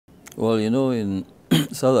Well, in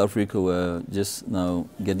South Africa, we're just now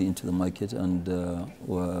getting into the market, and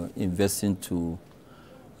we're investing to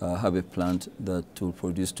have a plant that will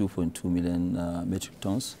produce 2.2 million metric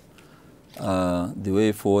tons. The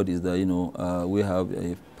way forward is that, we have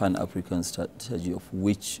a pan-African strategy of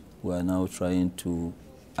which we are now trying to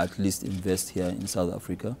at least invest here in South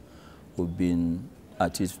Africa. We've been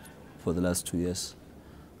at it for the last 2 years.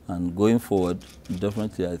 And going forward,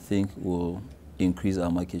 definitely I think we'll increase our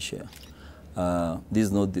market share. This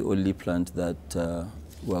is not the only plant that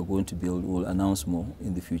we are going to build. We'll announce more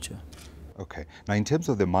in the future. Okay. Now, in terms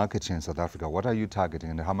of the market share in South Africa, what are you targeting,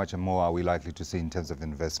 and how much more are we likely to see in terms of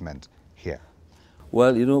investment here?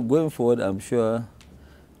 Well, going forward, I'm sure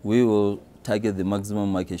we will target the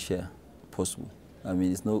maximum market share possible. I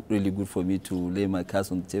mean, it's not really good for me to lay my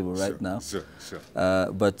cards on the table right now. Sure.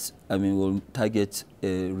 But, I mean, we'll target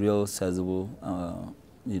a real sizable,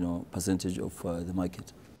 percentage of the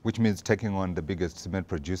market. Which means taking on the biggest cement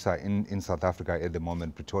producer in South Africa at the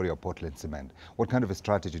moment, Pretoria Portland Cement. What kind of a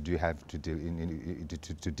strategy do you have to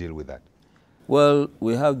deal with that? Well,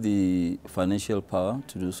 we have the financial power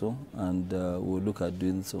to do so, and we'll look at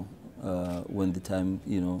doing so when the time,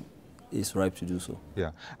 is ripe to do so.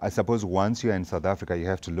 Yeah. I suppose once you're in South Africa, you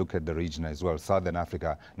have to look at the region as well, Southern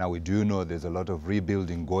Africa. Now, we do know there's a lot of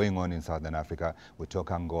rebuilding going on in Southern Africa. We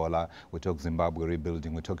talk Angola, we talk Zimbabwe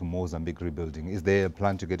rebuilding, we're talking Mozambique rebuilding. Is there a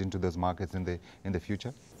plan to get into those markets in the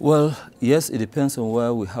future? Well, yes, it depends on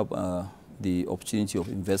where we have the opportunity of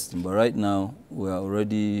investing. But right now, we are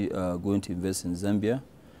already going to invest in Zambia.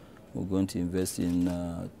 We're going to invest in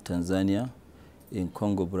Tanzania, in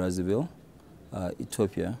Congo, Brazzaville,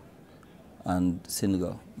 Ethiopia, and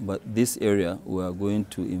Senegal. But this area, we are going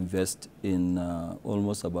to invest in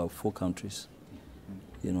almost about 4 countries,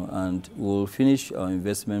 and we'll finish our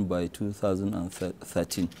investment by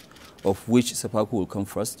 2013, of which Sepako will come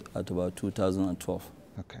first at about 2012.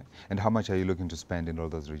 Okay. And how much are you looking to spend in all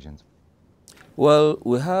those regions? Well,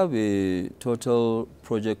 we have a total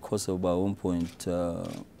project cost of about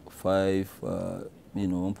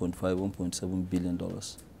 1.7 billion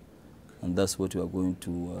dollars. And that's what we are going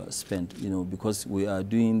to spend, because we are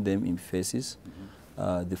doing them in phases.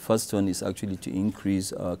 The first one is actually to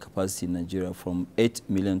increase our capacity in Nigeria from 8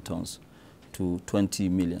 million tons to 20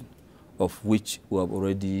 million, of which we have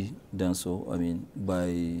already done so. I mean, by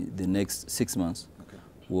the next 6 months,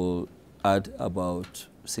 we'll add about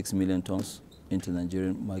 6 million tons into the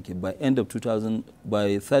Nigerian market. By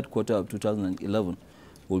third quarter of 2011,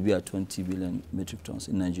 we'll be at 20 billion metric tons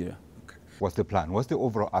in Nigeria. What's the plan? What's the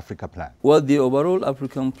overall Africa plan? Well, the overall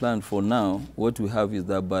African plan for now, what we have is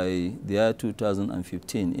that by the year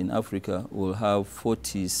 2015, in Africa, we'll have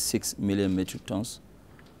 46 million metric tons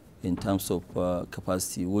in terms of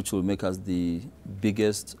capacity, which will make us the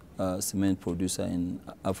biggest cement producer in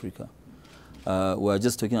Africa. We are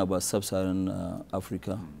just talking about sub-Saharan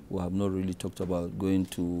Africa. We have not really talked about going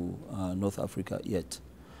to North Africa yet.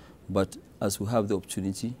 But as we have the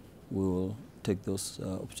opportunity, we will take those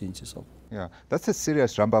opportunities up. Yeah, that's a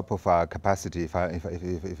serious ramp up of capacity, if I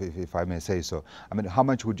may say so. I mean, how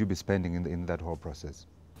much would you be spending in that whole process,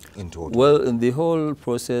 in total? Well, in the whole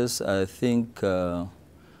process, I think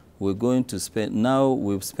we're going to spend, now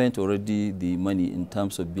we've spent already the money in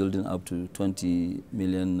terms of building up to 20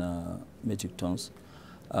 million metric tons.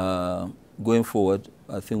 Going forward,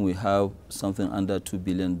 I think we have something under $2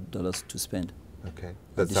 billion to spend. Okay,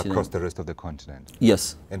 that's across the rest of the continent?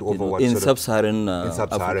 Yes. And over what in sub-Saharan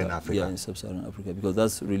Africa? Yeah, in sub-Saharan Africa, because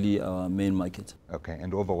that's really our main market. Okay,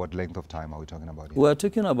 and over what length of time are we talking about here? We're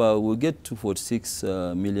talking about, we'll get to 46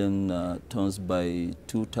 million tons by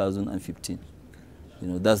 2015.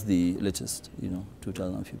 That's the latest,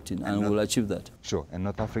 2015, and we'll achieve that. Sure, and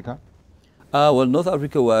North Africa? Well, North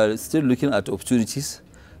Africa, we're still looking at opportunities.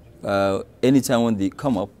 Anytime when they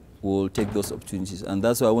come up, we'll take those opportunities. And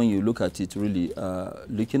that's why when you look at it, really,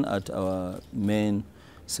 looking at our main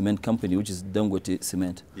cement company, which is Dangote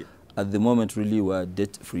Cement, at the moment, really, we're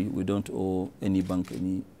debt-free. We don't owe any bank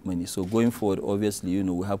any money. So going forward, obviously,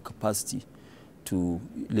 we have capacity to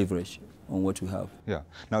leverage on what we have. Yeah.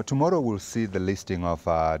 Now, tomorrow we'll see the listing of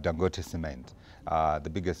Dangote Cement, the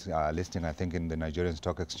biggest listing, I think, in the Nigerian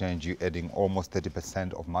Stock Exchange. You're adding almost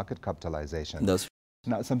 30% of market capitalization. That's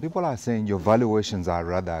Now, some people are saying your valuations are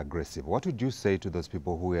rather aggressive. What would you say to those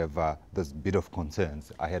people who have this bit of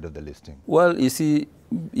concerns ahead of the listing? Well, you see,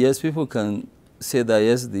 yes, people can say that,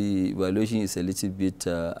 yes, the valuation is a little bit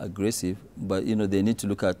aggressive, but, they need to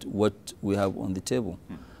look at what we have on the table.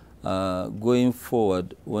 Going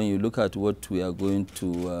forward, when you look at what we are going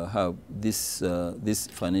to have, this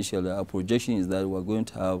financial, our projection is that we're going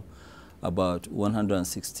to have about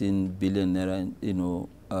 116 billion naira, you know,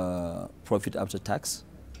 profit after tax.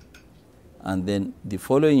 And then the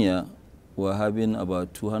following year, we're having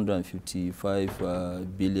about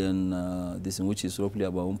 255 billion, this, which is roughly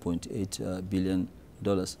about 1.8 billion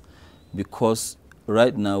dollars, because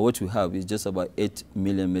right now what we have is just about 8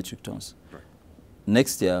 million metric tons. Right.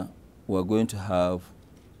 Next year, we're going to have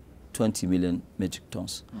 20 million metric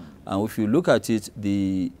tons. And if you look at it,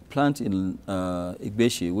 the plant in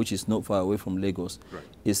Igbeshi, which is not far away from Lagos, right,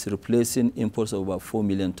 is replacing imports of about 4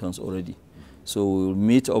 million tons already. So we'll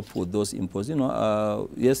meet up with those imports. You know,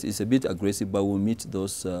 yes, it's a bit aggressive, but we'll meet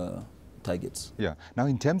those targets. Yeah. Now,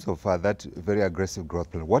 in terms of that very aggressive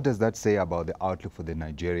growth plan, what does that say about the outlook for the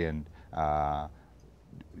Nigerian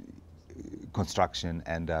construction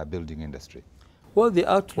and building industry? Well, the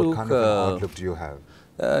outlook... What kind of an outlook do you have?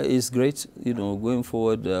 Is great. You know, going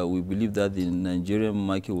forward, we believe that the Nigerian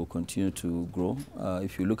market will continue to grow.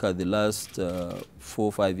 If you look at the last 4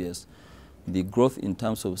 or 5 years, the growth in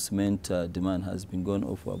terms of cement demand has been going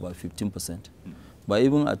up for about 15%. But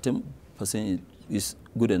even at 10% is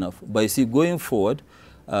good enough. But you see, going forward,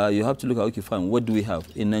 you have to look at, okay, fine, what do we have?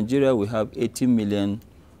 In Nigeria, we have 18 million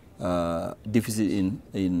deficit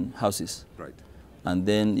in houses. Right. And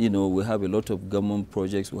then, you know, we have a lot of government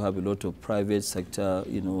projects, we have a lot of private sector,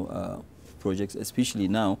 you know, projects, especially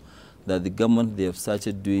now that the government, they have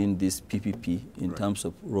started doing this PPP in right, terms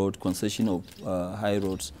of road, concession of high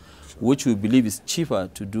roads, sure, which we believe is cheaper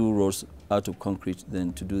to do roads out of concrete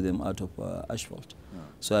than to do them out of asphalt. Yeah.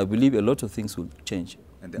 So I believe a lot of things will change.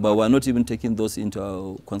 But we're not even taking those into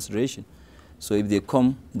our consideration. So if they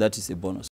come, that is a bonus.